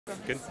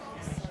Good.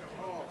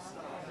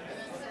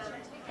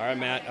 All right,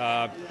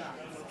 Matt.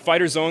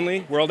 Fighters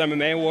Only, World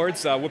MMA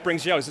Awards. What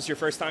brings you out? Is this your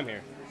first time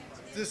here?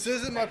 This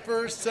isn't my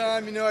first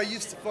time. You know, I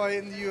used to fight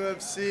in the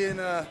UFC,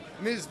 and I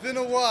mean, it's been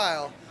a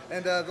while.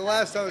 And the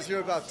last time I was here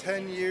about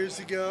 10 years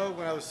ago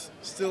when I was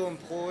still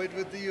employed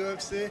with the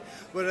UFC.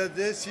 But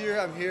this year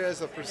I'm here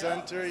as a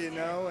presenter, you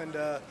know, and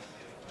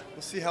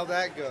we'll see how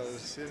that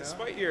goes, you know.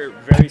 Despite your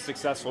very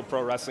successful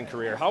pro wrestling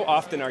career, how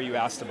often are you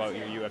asked about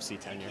your UFC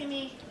tenure?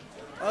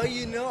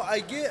 You know, I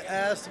get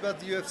asked about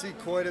the UFC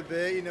quite a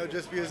bit, you know,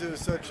 just because it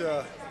was such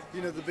a,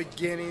 you know, the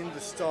beginning, the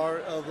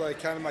start of like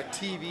kind of my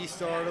TV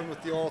stardom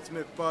with the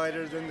Ultimate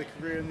Fighter, then the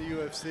career in the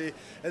UFC,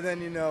 and then,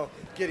 you know,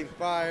 getting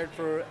fired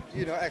for,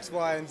 you know, X,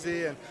 Y, and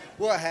Z and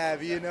what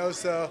have you know.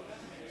 So,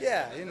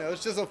 yeah, you know,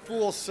 it's just a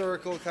full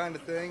circle kind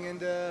of thing,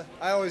 and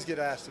I always get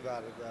asked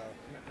about it, though.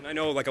 And I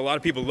know like a lot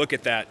of people look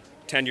at that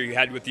tenure you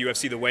had with the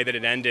UFC, the way that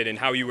it ended, and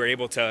how you were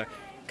able to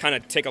kind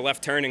of take a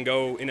left turn and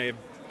go in a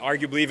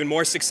arguably even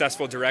more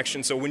successful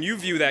direction. So when you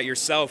view that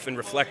yourself and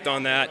reflect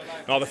on that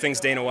and all the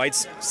things Dana White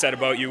said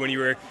about you when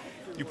you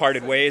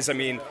parted ways, I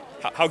mean,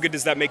 how good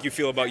does that make you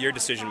feel about your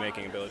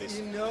decision-making abilities?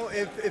 You know,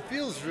 it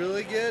feels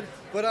really good,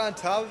 but on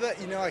top of it,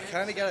 you know, I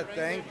kind of got to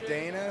thank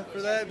Dana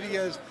for that,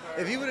 because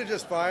if he would have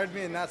just fired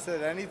me and not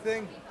said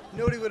anything,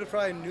 nobody would have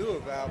probably knew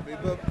about me.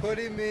 But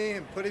putting me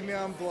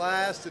on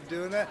blast and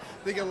doing that,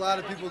 I think a lot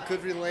of people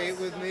could relate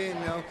with me. You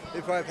know,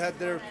 they probably had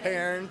their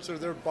parents or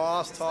their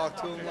boss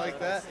talk to them like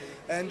that.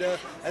 And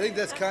I think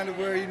that's kind of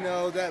where, you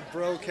know, that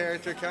bro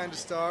character kind of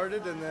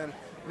started, and then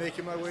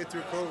making my way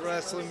through pro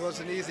wrestling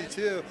wasn't easy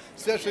too,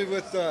 especially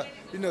with the,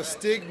 you know,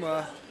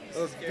 stigma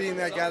of being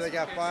that guy that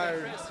got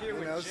fired,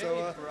 you know.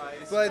 So,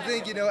 but I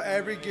think, you know,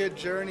 every good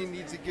journey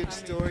needs a good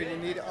story. You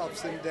need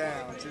ups and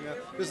downs, you know,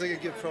 just like a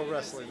good pro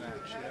wrestling match.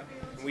 You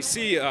know? We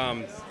see,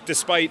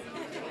 despite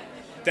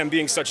them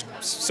being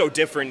so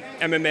different,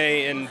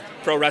 MMA and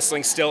pro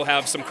wrestling still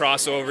have some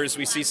crossovers.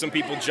 We see some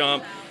people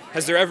jump.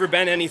 Has there ever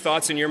been any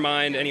thoughts in your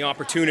mind, any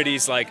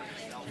opportunities like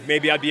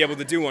maybe I'd be able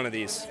to do one of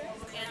these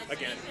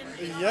again?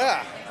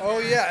 Yeah. Oh,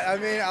 yeah.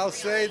 I mean, I'll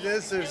say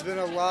this. There's been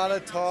a lot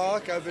of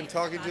talk. I've been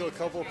talking to a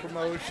couple of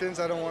promotions.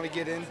 I don't want to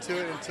get into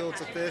it until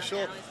it's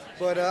official.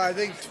 But I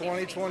think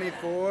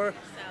 2024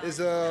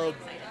 is a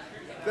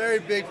very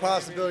big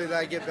possibility that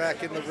I get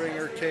back in the ring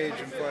or cage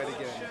and fight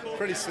again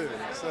pretty soon.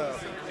 So,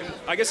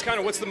 I guess kind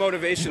of what's the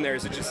motivation there?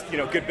 Is it just, you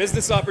know, good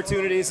business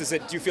opportunities? Do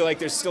you feel like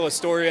there's still a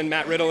story in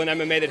Matt Riddle and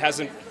MMA that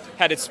hasn't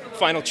had its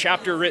final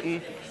chapter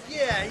written?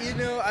 Yeah, you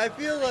know, I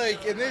feel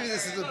like, and maybe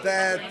this is a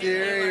bad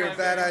theory or a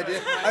bad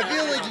idea, I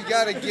feel like you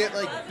got to get,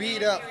 like,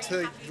 beat up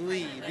to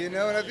leave, you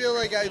know? And I feel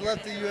like I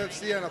left the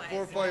UFC on a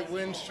 4-fight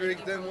win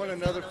streak, then won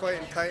another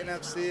fight in Titan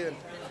FC, and,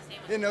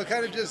 you know,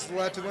 kind of just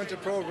left and went to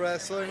pro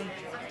wrestling.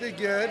 Did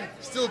good,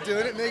 still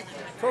doing it.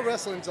 Pro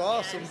wrestling's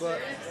awesome,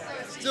 but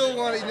still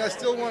want to, you know,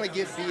 still want to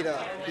get beat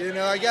up. You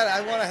know,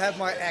 I want to have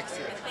my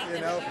exit. You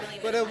know,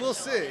 but we'll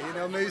see. You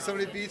know, maybe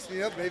somebody beats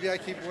me up. Maybe I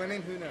keep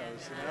winning. Who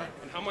knows? You know.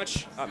 And how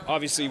much?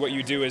 Obviously, what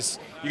you do is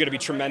you got to be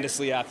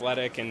tremendously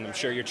athletic, and I'm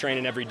sure you're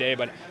training every day.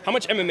 But how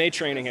much MMA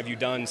training have you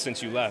done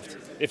since you left,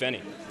 if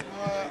any?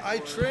 I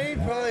train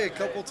probably a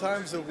couple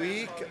times a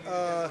week.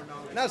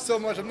 Not so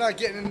much. I'm not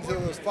getting into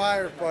those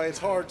firefights,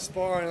 hard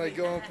sparring, like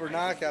going for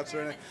knockouts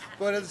or anything.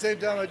 But at the same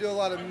time, I do a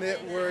lot of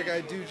mitt work. I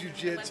do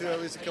jiu-jitsu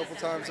at least a couple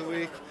times a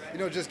week. You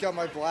know, just got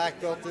my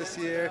black belt this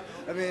year.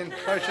 I mean,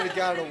 probably should have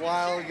got it a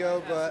while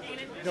ago, but,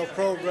 you know,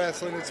 pro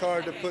wrestling, it's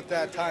hard to put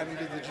that time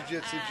into the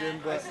jiu-jitsu gym,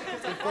 but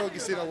I'm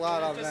focusing a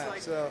lot on that.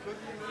 So,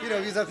 you know,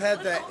 because I've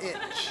had that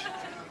itch,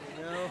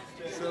 you know,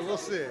 so we'll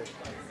see.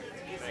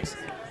 Thanks.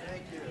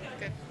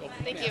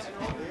 Thank you.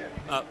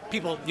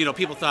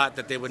 People thought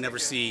that they would never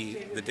see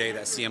the day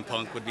that CM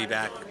Punk would be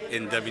back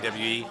in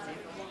WWE.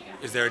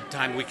 Is there a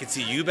time we could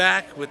see you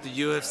back with the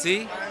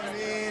UFC? I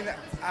mean,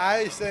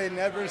 I say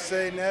never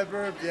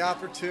if the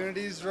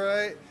opportunity's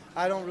right.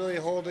 I don't really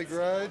hold a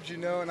grudge, you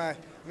know, and I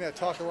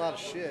talk a lot of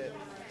shit.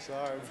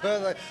 Sorry,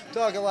 but like,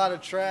 talk a lot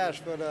of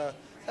trash, but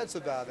that's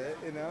about it,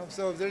 you know.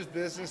 So if there's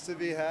business to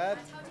be had,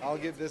 I'll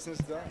get business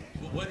done.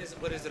 What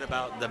is it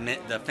about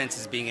the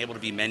fences being able to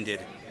be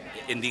mended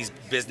in these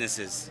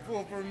businesses?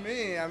 Well, for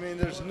me, I mean,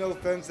 there's no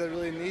fence that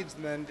really needs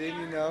mending.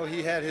 You know,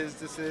 he had his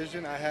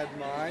decision, I had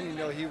mine. You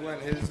know, he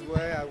went his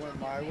way, I went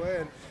my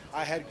way, and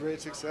I had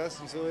great success,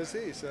 and so is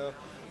he. So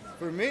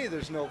for me,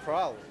 there's no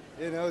problem.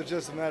 You know, it's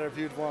just a matter of if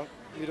you'd want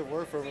me to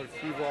work for him or if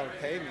he'd want to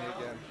pay me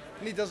again.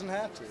 And he doesn't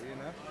have to, you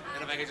know.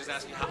 And if I could just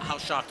ask you, how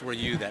shocked were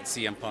you that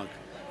CM Punk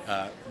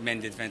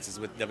mended fences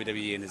with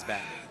WWE in his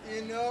back?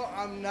 You know,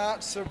 I'm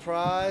not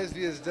surprised,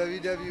 because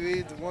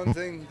WWE, the one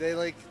thing they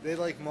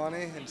like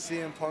money, and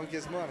CM Punk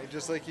is money,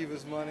 just like he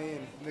was money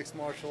in mixed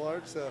martial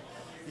arts. So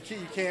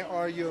you can't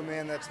argue a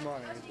man that's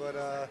money.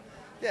 But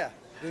yeah,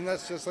 then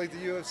that's just like the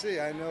UFC.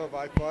 I know if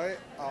I fight,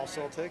 I'll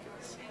sell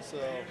tickets. So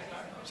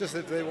just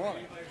if they want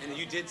it. And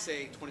you did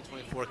say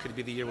 2024 could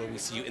be the year where we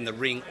see you in the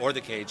ring or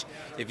the cage.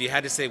 If you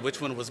had to say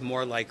which one was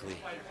more likely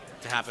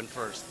to happen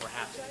first or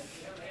happen?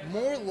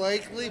 More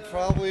likely,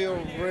 probably a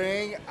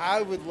ring.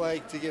 I would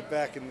like to get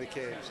back in the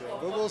cage, though,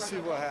 but we'll see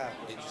what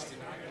happens. Interesting.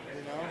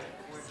 You know?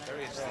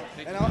 Very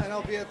interesting. And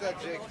I'll be at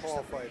that Jake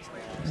Paul fight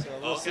now, so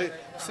we'll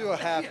see what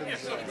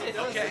happens.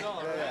 Okay.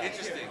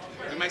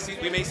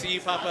 Interesting. We may see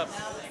you pop up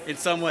in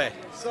some way.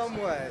 Some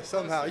way,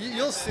 somehow.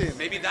 You'll see me.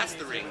 Maybe that's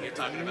the ring you're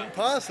talking about.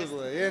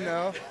 Possibly, you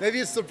know. Maybe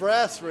it's the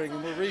brass ring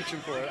and we're reaching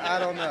for it. I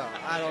don't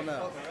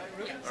know.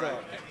 So,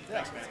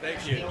 yeah.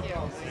 Thank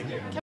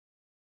you.